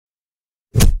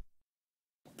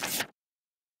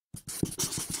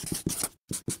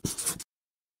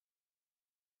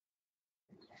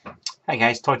Hi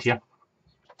guys, Todd here.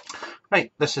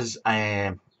 Right, this is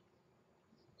not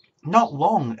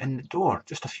long in the door,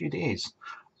 just a few days.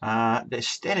 The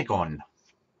Esterigon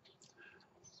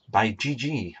by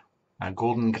GG,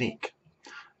 Golden Greek.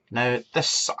 Now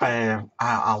this,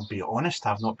 I'll be honest,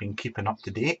 I've not been keeping up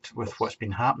to date with what's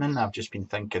been happening. I've just been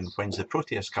thinking, when's the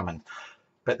Proteus coming?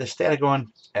 But the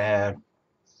Esterigon,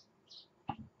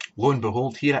 lo and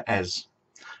behold, here it is.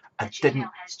 I didn't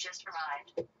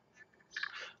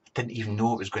even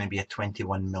know it was going to be a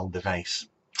 21mm device.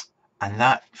 And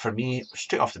that, for me,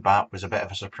 straight off the bat, was a bit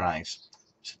of a surprise.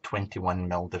 It's a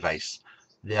 21mm device.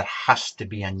 There has to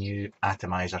be a new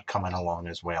atomizer coming along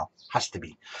as well. Has to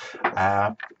be.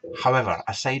 However,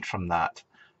 aside from that,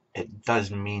 it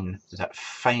does mean that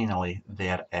finally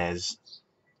there is,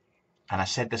 and I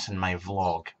said this in my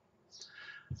vlog,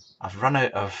 I've run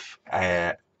out of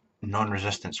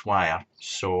non-resistance wire,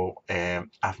 so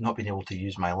I've not been able to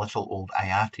use my little old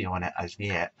IATI on it as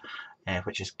yet,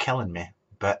 which is killing me.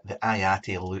 But the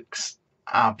IATI looks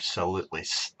absolutely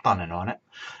stunning on it.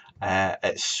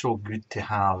 It's so good to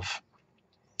have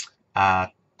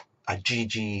a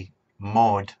GG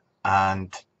mod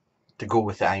and to go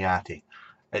with the IATI.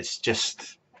 It's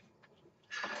just,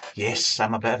 yes,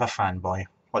 I'm a bit of a fanboy.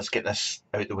 Let's get this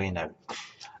out the way now.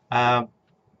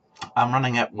 I'm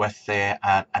running it with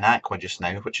an Aqua just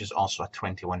now, which is also a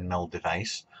 21mm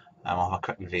device. I'll have a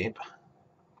quick vape.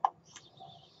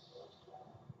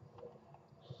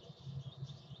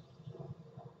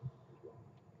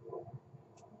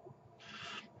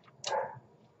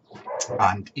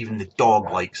 And even the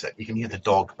dog likes it. You can hear the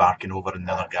dog barking over in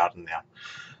the other garden there.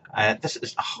 This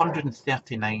is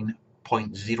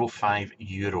 139.05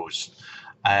 euros.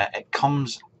 It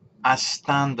comes as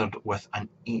standard with an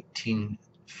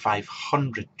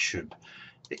 18500 tube.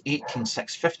 The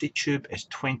 18650 tube is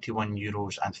 21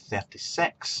 euros and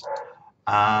 36,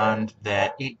 and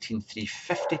the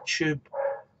 18350 tube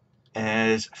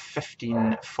is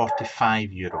 1545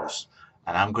 euros.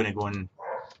 And I'm going to go and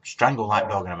strangle that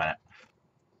dog in a minute.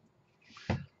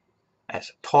 It's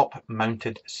a top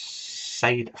mounted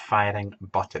side firing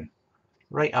button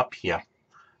right up here,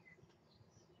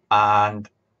 and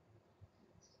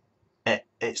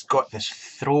it's got this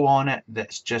throw on it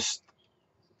that's just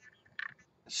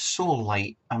so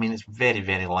light. I mean, it's very,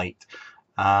 very light,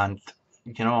 and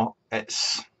you know,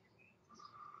 it's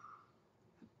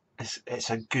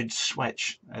a good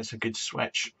switch. It's a good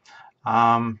switch.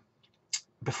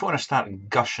 Before I start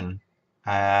gushing,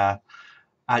 I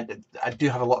do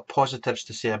have a lot of positives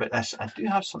to say about this. I do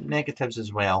have some negatives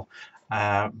as well,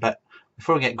 but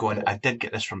before we get going, I did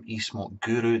get this from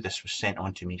e-smokeguru. This was sent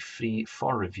on to me free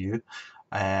for review.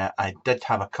 I did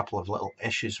have a couple of little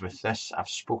issues with this. I've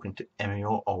spoken to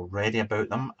MEO already about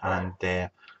them and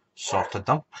sorted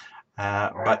them.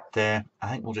 But I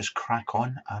think we'll just crack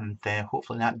on, and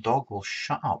hopefully that dog will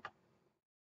shut up.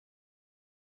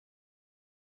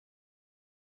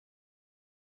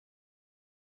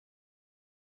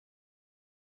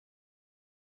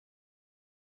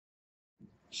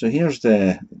 So here's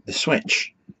the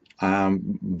switch,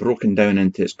 broken down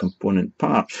into its component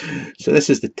parts. So this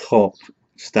is the top,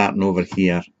 starting over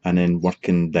here and then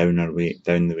working down the way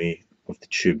of the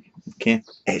tube. Okay,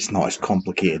 it's not as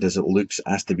complicated as it looks,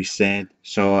 has to be said.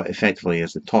 So effectively,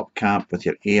 here's the top cap with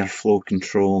your airflow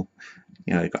control.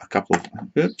 You know, you've got a couple of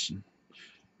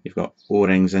you've got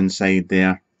O-rings inside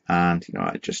there, and you know,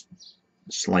 it just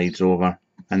slides over,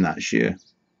 and that's you.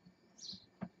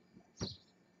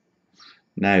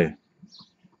 Now,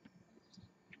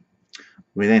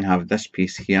 we then have this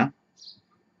piece here.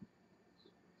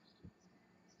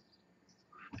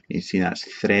 You see that's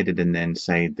threaded in the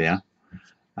inside there,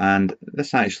 and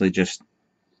this actually just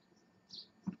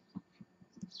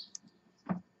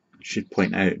should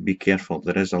point out, be careful,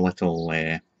 there is a little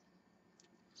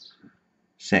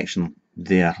section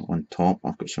there on top.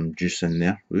 I've got some juice in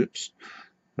there, oops,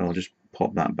 so I'll just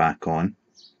pop that back on,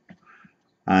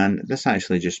 and this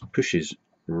actually just pushes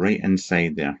right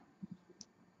inside there,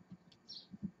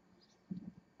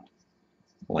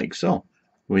 like so.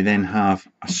 We then have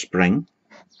a spring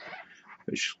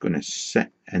which is going to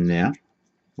sit in there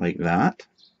like that.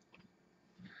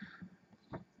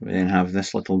 We then have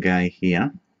this little guy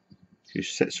here who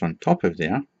sits on top of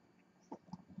there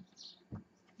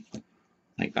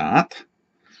like that.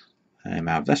 I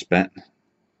have this bit,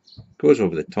 goes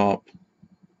over the top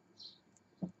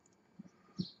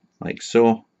like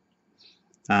so,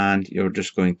 and you're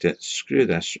just going to screw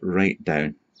this right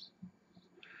down.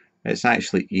 It's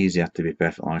actually easier, to be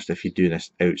perfectly honest, if you do this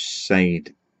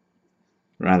outside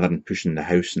rather than pushing the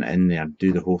housing in there,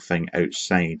 do the whole thing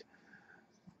outside.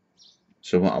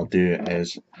 So what I'll do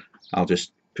is I'll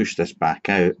just push this back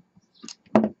out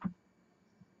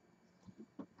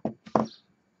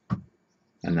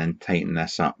and then tighten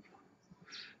this up.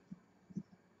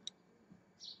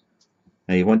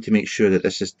 Now you want to make sure that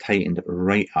this is tightened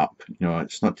right up, you know,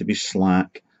 it's not to be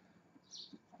slack.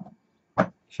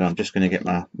 So I'm just going to get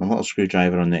my little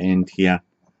screwdriver on the end here.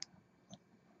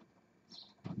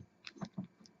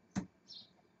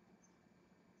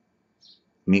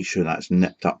 Make sure that's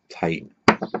nipped up tight.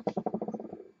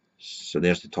 So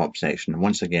there's the top section.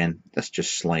 Once again, this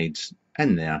just slides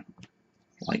in there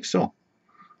like so.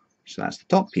 So that's the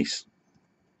top piece.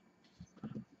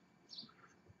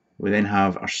 We then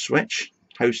have our switch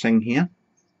housing here.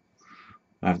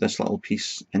 I have this little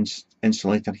piece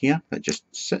insulator here that just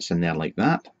sits in there like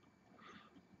that,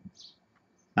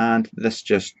 and this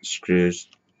just screws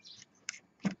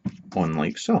on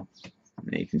like so.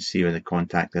 And you can see where the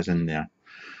contact is in there.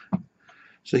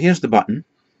 So here's the button.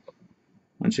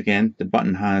 Once again, the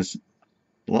button has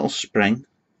a little spring,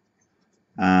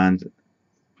 and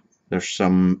there's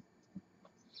some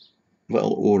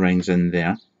little O-rings in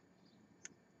there,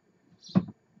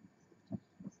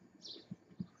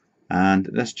 and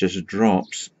this just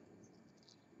drops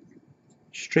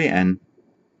straight in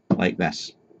like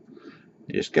this.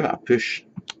 You just give it a push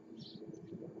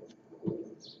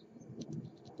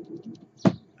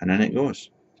and in it goes.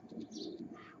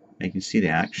 You can see the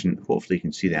action, hopefully you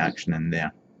can see the action in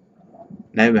there.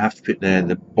 Now we have to put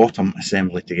the bottom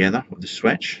assembly together with the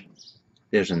switch.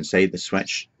 There's inside the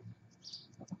switch.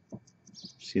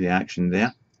 See the action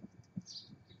there?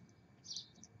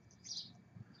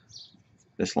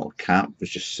 This little cap was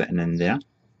just sitting in there.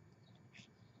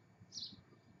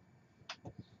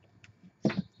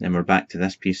 Then we're back to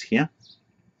this piece here.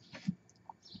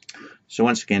 So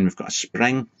once again we've got a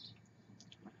spring,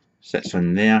 sits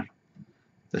on there,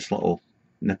 this little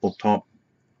nipple top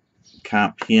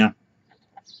cap here,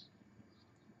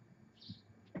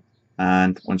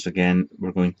 and once again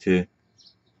we're going to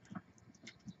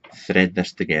thread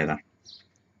this together.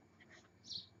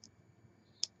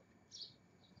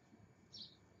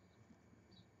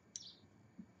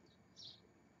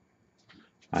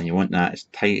 And you want that as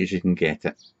tight as you can get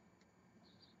it.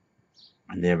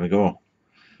 And there we go.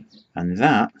 And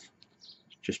that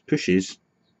just pushes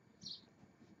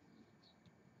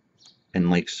in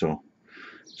like so.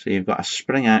 So you've got a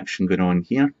spring action going on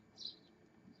here,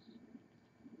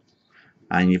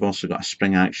 and you've also got a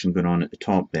spring action going on at the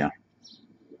top there.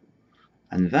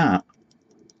 And that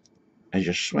is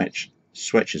your switch.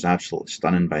 Switch is absolutely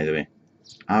stunning, by the way.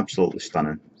 Absolutely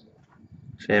stunning.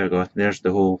 So there we go, there's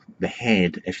the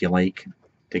head, if you like,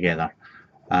 together.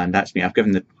 And that's me. I've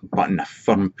given the button a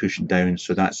firm push down,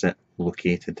 so that's it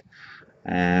located.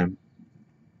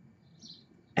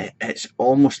 It's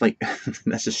almost like,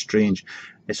 this is strange,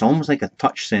 it's almost like a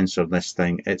touch sensor, this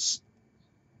thing. It's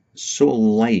so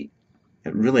light.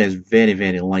 It really is very,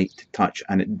 very light to touch,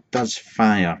 and it does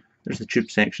fire. There's the tube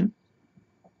section.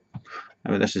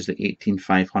 Now this is the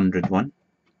 18500 one.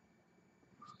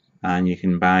 And you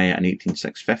can buy an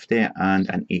 18650 and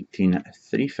an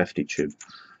 18350 tube.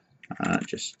 It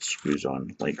just screws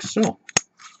on like so.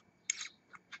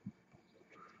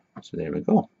 So there we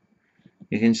go.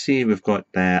 You can see we've got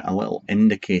a little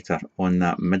indicator on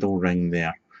that middle ring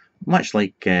there. Much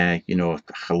like, you know,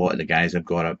 a lot of the guys have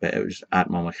got it, but it was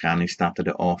Atma Mechanics started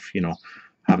it off, you know,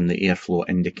 having the airflow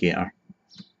indicator.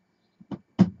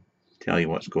 Tell you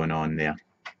what's going on there.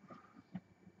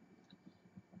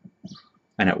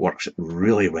 And it works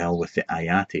really well with the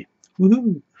IATI.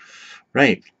 Woohoo!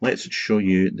 Right, let's show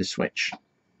you the switch.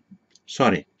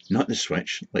 Sorry, not the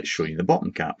switch, let's show you the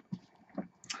bottom cap.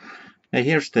 Now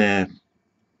here's the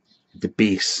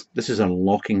base. This is a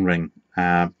locking ring.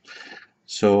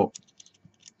 So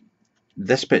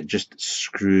this bit just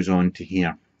screws onto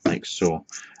here, like so.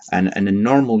 And in the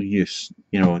normal use,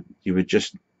 you know, you would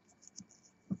just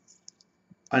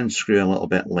unscrew a little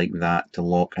bit like that to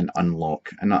lock and unlock,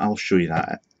 and I'll show you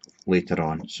that later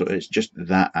on. So it's just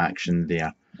that action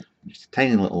there, just a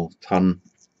tiny little turn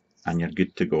and you're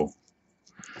good to go.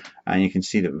 And you can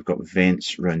see that we've got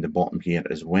vents around the bottom here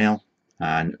as well,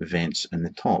 and vents in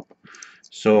the top.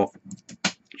 So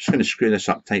I'm just going to screw this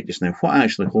up tight just now. What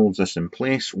actually holds this in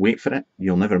place, wait for it,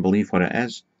 you'll never believe what it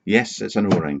is. Yes, it's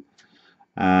an O-ring.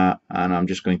 And I'm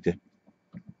just going to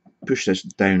push this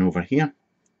down over here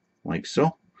like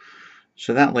so.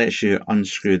 So that lets you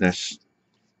unscrew this.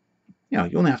 You know,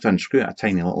 you only have to unscrew it a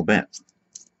tiny little bit,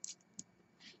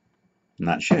 and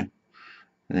that's you. And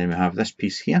then we have this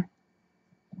piece here,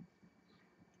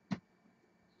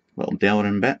 little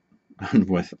delrin bit, and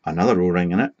with another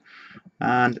O-ring in it,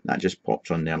 and that just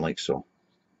pops on there like so.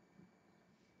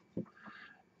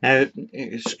 Now,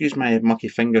 excuse my mucky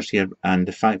fingers here and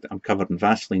the fact that I'm covered in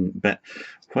Vaseline, but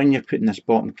when you're putting this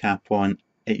bottom cap on,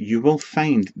 you will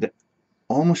find that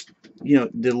almost,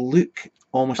 they look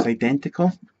almost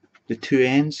identical, the two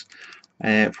ends.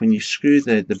 When you screw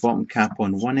the bottom cap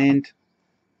on one end,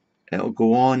 it'll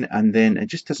go on, and then it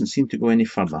just doesn't seem to go any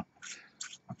further.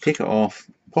 Take it off,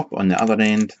 pop it on the other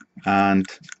end, and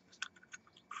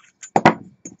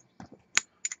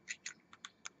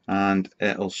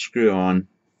it'll screw on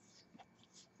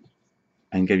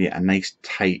and give you a nice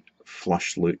tight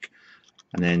flush look.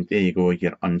 And then there you go,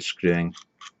 you're unscrewing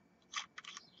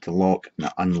to lock and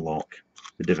unlock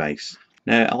the device.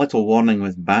 Now, a little warning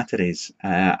with batteries.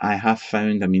 I have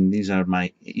found, these are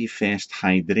my eFest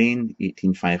High Drain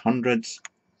 18500s.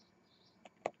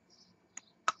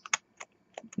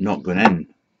 Not going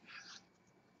in.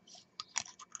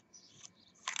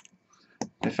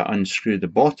 If I unscrew the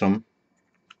bottom,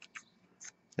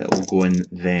 it will go in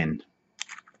then.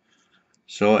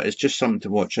 So it's just something to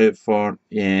watch out for.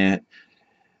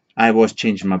 I was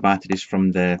changing my batteries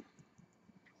from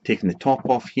taking the top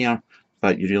off here,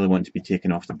 but you really want to be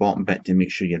taking off the bottom bit to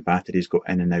make sure your batteries go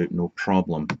in and out no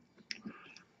problem.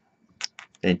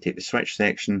 Then take the switch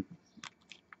section.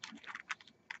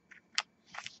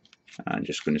 I'm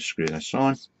just going to screw this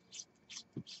on.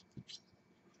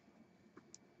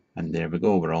 And there we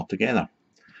go, we're all together.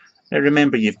 Now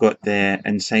remember, you've got the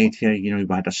inside here, we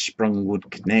had a sprung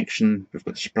load connection. We've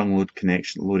got the sprung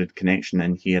loaded connection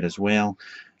in here as well.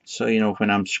 So when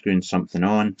I'm screwing something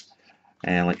on,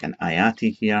 like an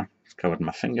IATI here, covered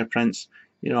my fingerprints,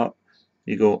 you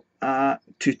go,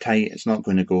 too tight, it's not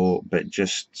going to go, but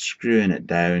just screwing it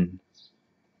down,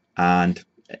 and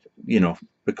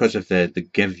because of the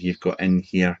give you've got in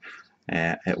here,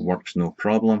 it works no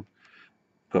problem.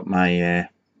 Got my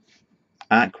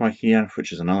Aqua here,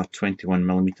 which is another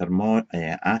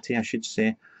 21mm ATI, I should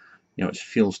say. It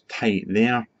feels tight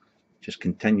there. Just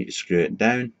continue to screw it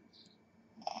down.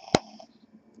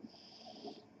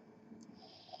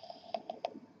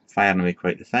 Firing away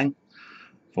quite the thing.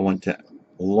 If I want to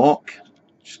lock,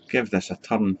 just give this a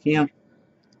turn here.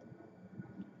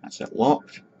 That's it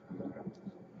locked.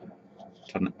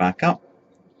 Turn it back up.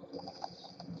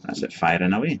 That's it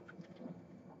firing away.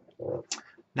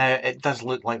 Now, it does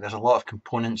look like there's a lot of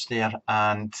components there,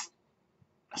 and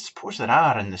I suppose there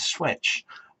are in the switch,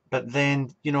 but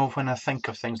then, when I think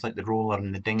of things like the roller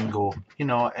and the dingo,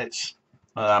 it's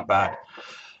not that bad.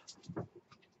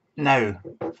 Now,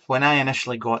 when I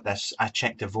initially got this, I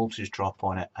checked the voltage drop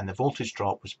on it, and the voltage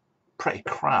drop was pretty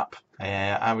crap.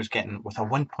 I was getting, with a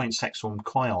 1.6 ohm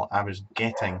coil, I was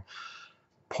getting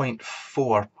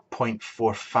 0.4,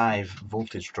 0.45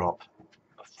 voltage drop,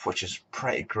 which is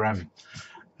pretty grim.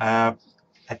 I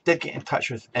did get in touch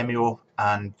with Emio,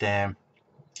 and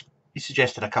he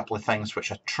suggested a couple of things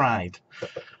which I tried,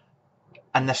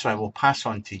 and this I will pass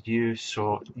on to you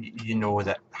so you know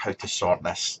how to sort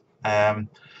this. It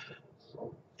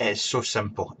is so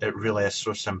simple, it really is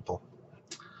so simple.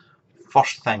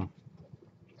 First thing,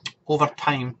 over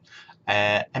time,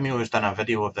 Emio has done a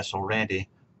video of this already.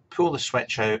 Pull the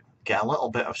switch out, get a little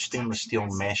bit of stainless steel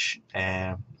mesh,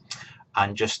 and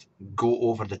just go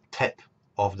over the tip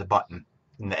of the button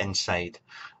in the inside.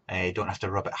 You don't have to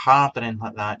rub it hard or anything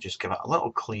like that, just give it a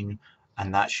little clean,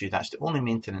 and that's the only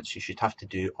maintenance you should have to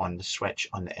do on the switch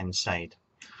on the inside.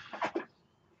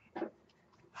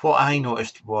 What I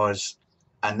noticed was,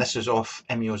 and this is off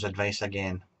Emio's advice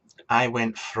again, I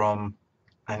went from,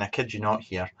 and I kid you not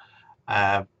here,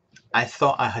 I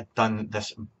thought I had done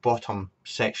this bottom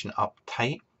section up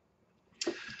tight.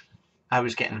 I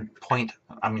was getting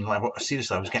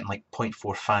seriously, I was getting like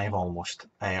 0.45 almost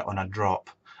on a drop.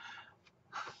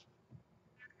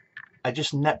 I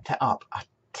just nipped it up a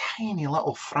tiny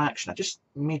little fraction. I just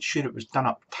made sure it was done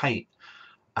up tight,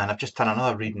 and I've just done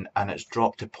another reading, and it's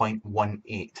dropped to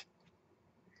 0.18.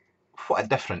 What a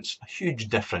difference, a huge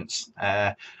difference.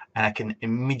 And I can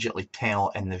immediately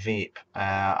tell in the vape.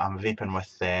 I'm vaping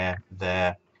with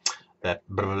the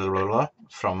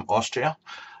from Austria.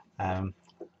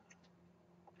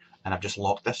 And I've just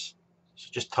locked this, so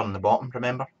just turn the bottom,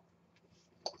 remember.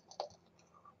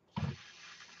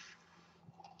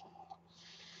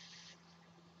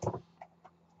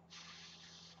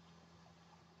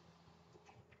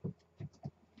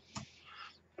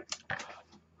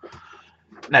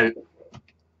 Now,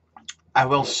 I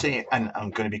will say, and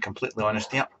I'm going to be completely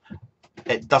honest here,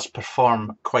 it does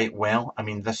perform quite well.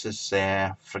 This is,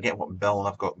 forget what build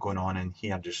I've got going on in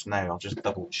here just now, I'll just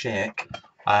double check.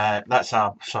 That's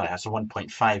a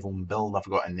 1.5 ohm build I've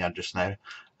got in there just now,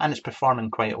 and it's performing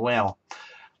quite well.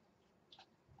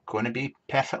 Going to be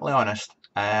perfectly honest,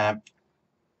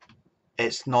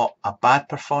 it's not a bad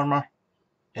performer,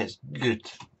 it's good.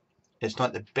 It's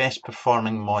not the best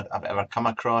performing mod I've ever come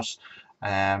across.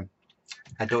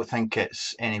 I don't think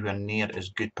it's anywhere near as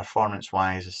good performance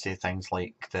wise as say things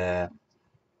like the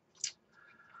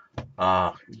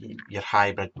your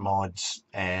hybrid mods,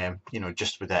 you know,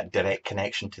 just with that direct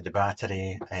connection to the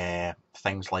battery,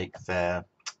 things like the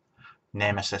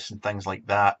Nemesis and things like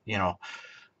that. You know,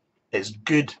 it's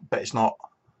good, but it's not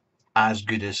as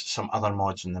good as some other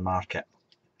mods in the market.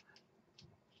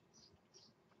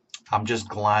 I'm just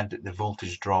glad that the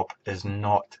voltage drop is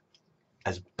not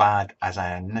as bad as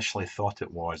I initially thought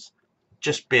it was.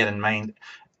 Just bear in mind,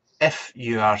 if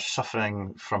you are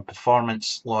suffering from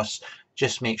performance loss,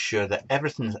 just make sure that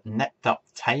everything's nipped up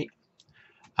tight,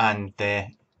 and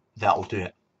that'll do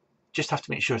it. Just have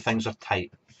to make sure things are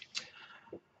tight.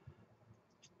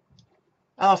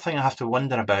 Another thing I have to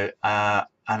wonder about, and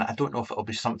I don't know if it'll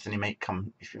be something he might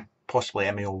come, possibly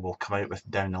Emil will come out with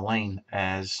down the line,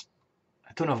 is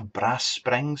I don't know if brass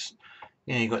springs,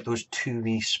 you know, you got those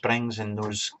two-way springs and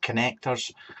those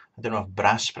connectors. I don't know if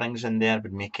brass springs in there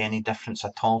would make any difference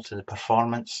at all to the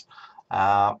performance.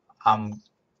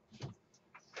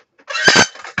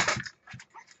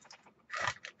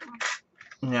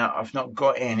 No, I've not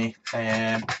got any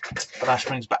brass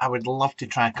springs, but I would love to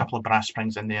try a couple of brass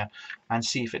springs in there and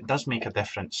see if it does make a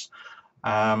difference.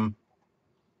 There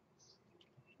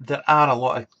are a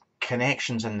lot of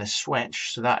connections in the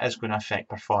switch, so that is going to affect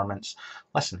performance.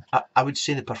 Listen, I would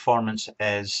say the performance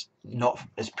is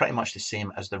pretty much the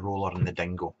same as the roller and the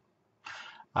dingo.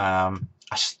 A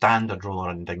standard roller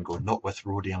and dingo, not with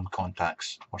rhodium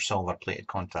contacts or silver plated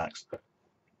contacts.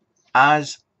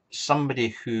 As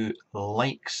somebody who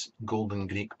likes Golden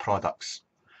Greek products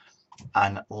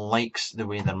and likes the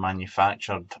way they're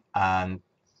manufactured and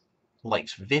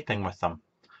likes vaping with them,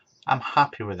 I'm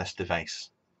happy with this device.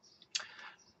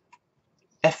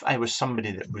 If I was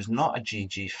somebody that was not a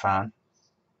GG fan,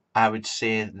 I would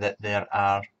say that there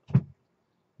are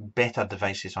better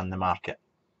devices on the market.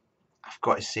 I've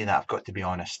got to say that, I've got to be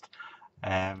honest.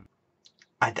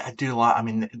 I do like, I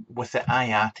mean, with the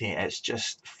IATI, it's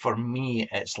just, for me,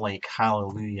 it's like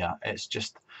hallelujah. It's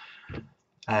just,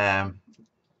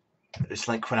 it's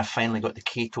like when I finally got the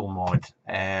Keto mod.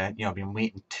 You know, I've been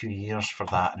waiting 2 years for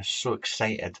that, and I'm so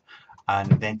excited.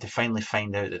 And then to finally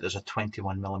find out that there's a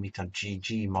 21mm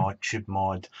GG mod, tube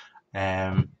mod,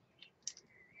 that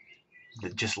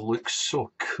just looks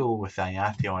so cool with the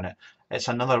IATI on it. It's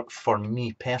another, for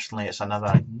me personally, it's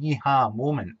another yeehaw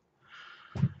moment.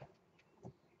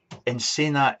 In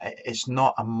saying that, it's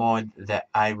not a mod that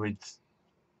I would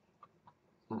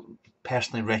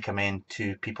personally recommend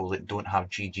to people that don't have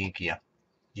GG gear.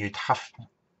 You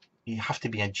have to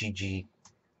be a GG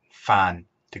fan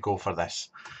to go for this.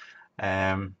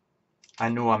 I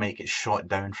know I might get shot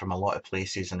down from a lot of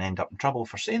places and end up in trouble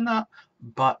for saying that,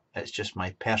 but it's just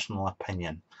my personal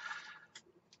opinion.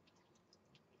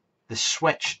 The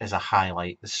switch is a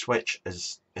highlight. The switch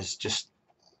is just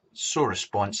so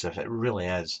responsive, it really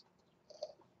is.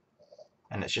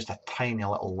 And it's just a tiny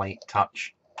little light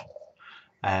touch.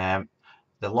 The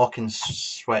lock-in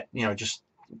switch, you know, just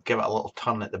give it a little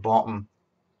turn at the bottom.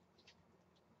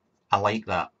 I like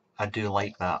that. I do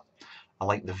like that. I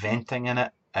like the venting in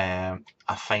it.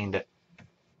 I find it,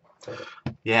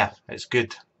 yeah, it's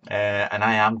good. And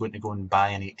I am going to go and buy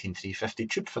an 18350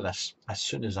 tube for this as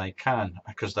soon as I can,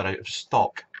 because they're out of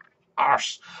stock.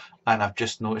 Arse! And I've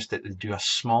just noticed that they do a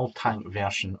small tank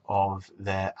version of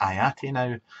the IATI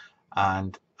now,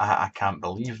 and I can't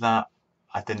believe that.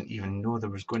 I didn't even know there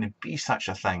was going to be such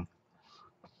a thing.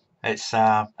 It's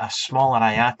a smaller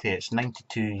IATI, it's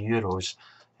 92 euros.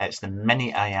 It's the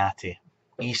mini IATI,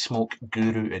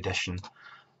 e-smokeguru edition.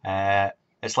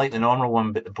 It's like the normal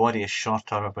one, but the body is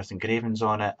shorter with engravings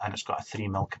on it, and it's got a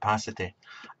 3mm capacity.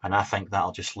 And I think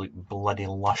that'll just look bloody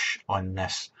lush on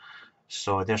this.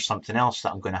 So there's something else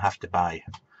that I'm going to have to buy.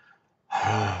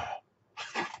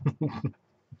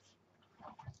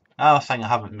 Another thing I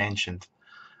haven't mentioned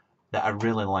that I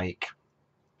really like,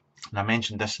 and I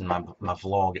mentioned this in my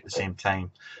vlog at the same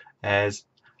time, is,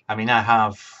 I mean, I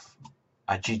have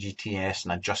a GGTS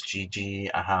and a Just GG,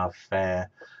 I have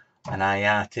an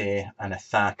IATI and a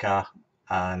Thaka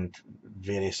and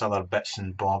various other bits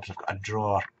and bobs. I've got a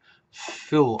drawer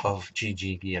full of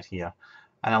GG gear here,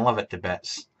 and I love it to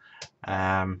bits.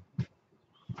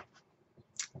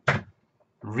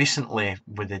 Recently,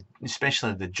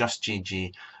 especially the Just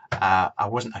GG, I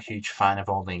wasn't a huge fan of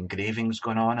all the engravings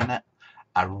going on in it.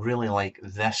 I really like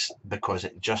this because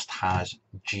it just has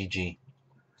GG.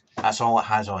 That's all it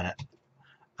has on it.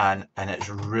 and it's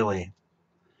really,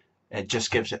 it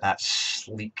just gives it that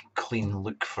sleek, clean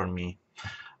look for me.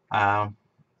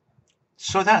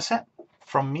 So that's it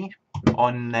from me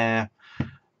on the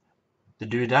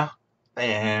doodah.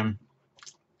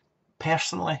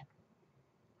 Personally,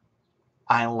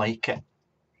 I like it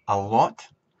a lot.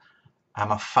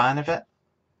 I'm a fan of it.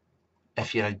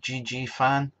 If you're a GG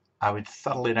fan, I would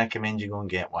thoroughly recommend you go and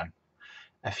get one.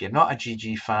 If you're not a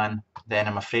GG fan, then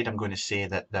I'm afraid I'm going to say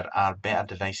that there are better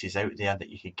devices out there that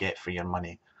you could get for your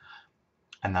money.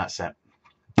 And that's it.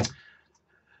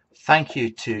 Thank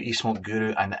you to e-smoke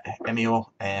guru and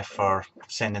Emil for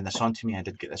sending this on to me. I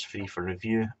did get this free for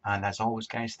review. And as always,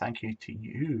 guys, thank you to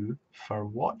you for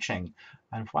watching.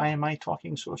 And why am I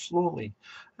talking so slowly?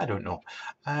 I don't know.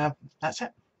 That's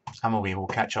it. I'm away. We'll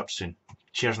catch up soon.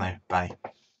 Cheers now. Bye.